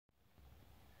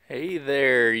Hey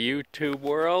there, YouTube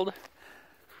world.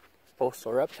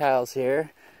 Postal Reptiles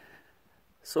here.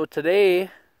 So today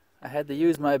I had to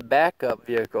use my backup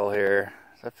vehicle here.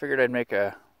 So I figured I'd make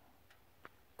a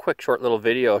quick short little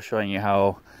video showing you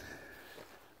how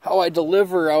I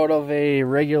deliver out of a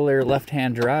regular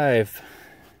left-hand drive.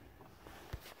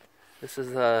 This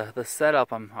is the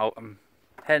setup. I'm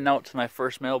heading out to my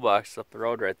first mailbox up the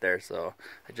road right there, so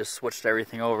I just switched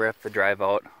everything over. I have to drive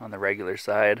out on the regular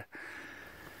side.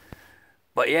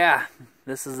 But yeah,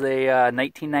 this is a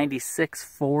 1996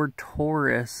 Ford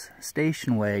Taurus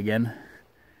station wagon,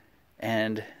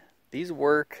 and these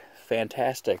work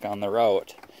fantastic on the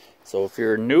route. So if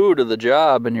you're new to the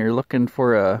job and you're looking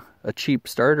for a cheap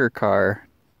starter car,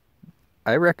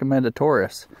 I recommend a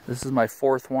Taurus. This is my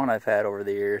fourth one I've had over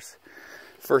the years.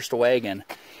 First wagon.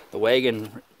 The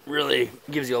wagon really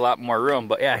gives you a lot more room.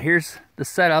 But yeah, here's the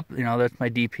setup. You know, that's my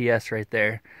DPS right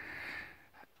there.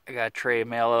 I got a tray of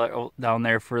mail down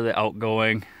there for the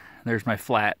outgoing. There's my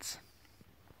flats.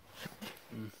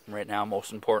 Right now,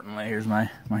 most importantly, here's my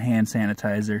hand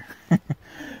sanitizer.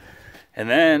 And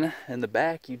then in the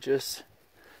back, you just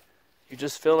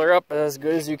fill her up as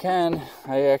good as you can.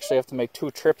 I actually have to make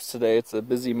 2 trips today. It's a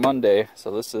busy Monday,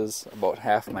 so this is about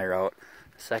half my route.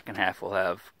 The second half will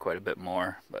have quite a bit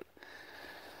more, but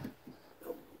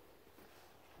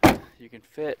you can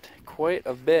fit quite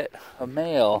a bit of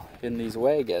mail in these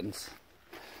wagons.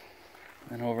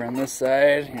 And over on this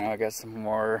side, you know, I got some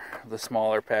more of the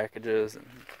smaller packages and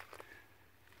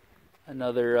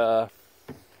another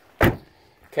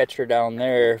catcher down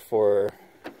there for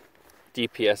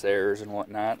DPS errors and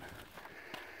whatnot.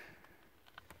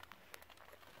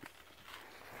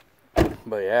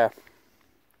 But yeah,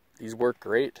 these work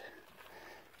great.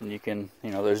 And you can,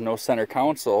 you know, there's no center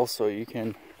console, so you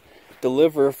can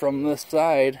deliver from this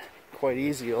side quite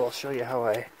easy. I'll show you how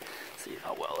I see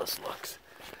how well this looks.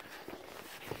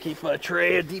 Keep a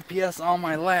tray of DPS on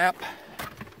my lap.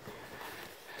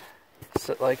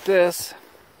 Sit like this.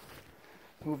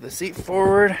 Move the seat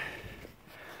forward.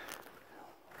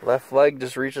 Left leg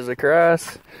just reaches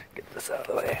across. Get this out of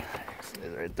the way. It's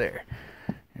right there.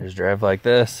 You just drive like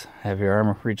this. Have your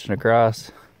arm reaching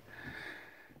across.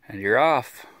 And you're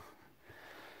off.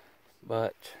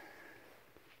 But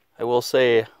I will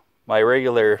say my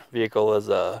regular vehicle is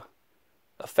a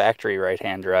factory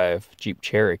right-hand drive Jeep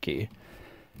Cherokee.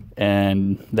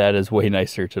 And that is way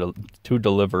nicer to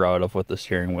deliver out of with the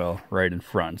steering wheel right in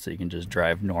front, so you can just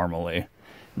drive normally.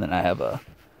 And then I have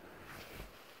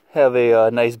a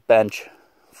nice bench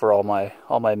for all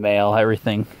my mail.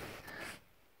 Everything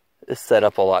is set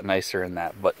up a lot nicer in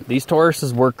that. But these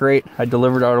Tauruses work great. I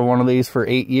delivered out of one of these for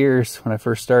 8 years when I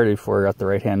first started before I got the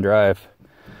right-hand drive.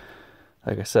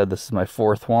 Like I said, this is my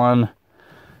 4th one,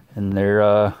 and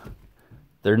they're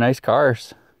nice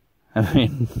cars. I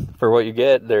mean, for what you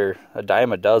get, they're a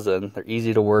dime a dozen. They're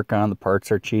easy to work on. The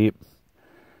parts are cheap.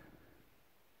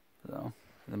 So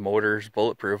the motor's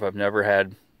bulletproof. I've never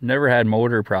had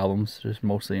motor problems. Just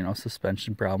mostly, you know,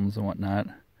 suspension problems and whatnot.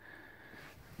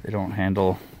 They don't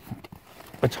handle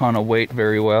a ton of weight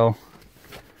very well.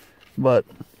 But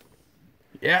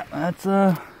yeah, that's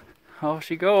how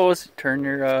she goes. Turn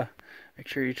your make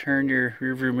sure you turn your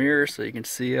rearview mirror so you can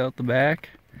see out the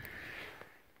back.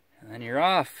 And then you're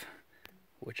off,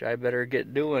 which I better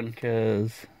get doing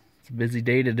because it's a busy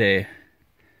day today.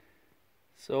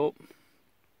 So,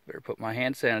 better put my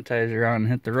hand sanitizer on and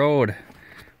hit the road.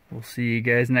 We'll see you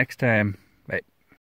guys next time.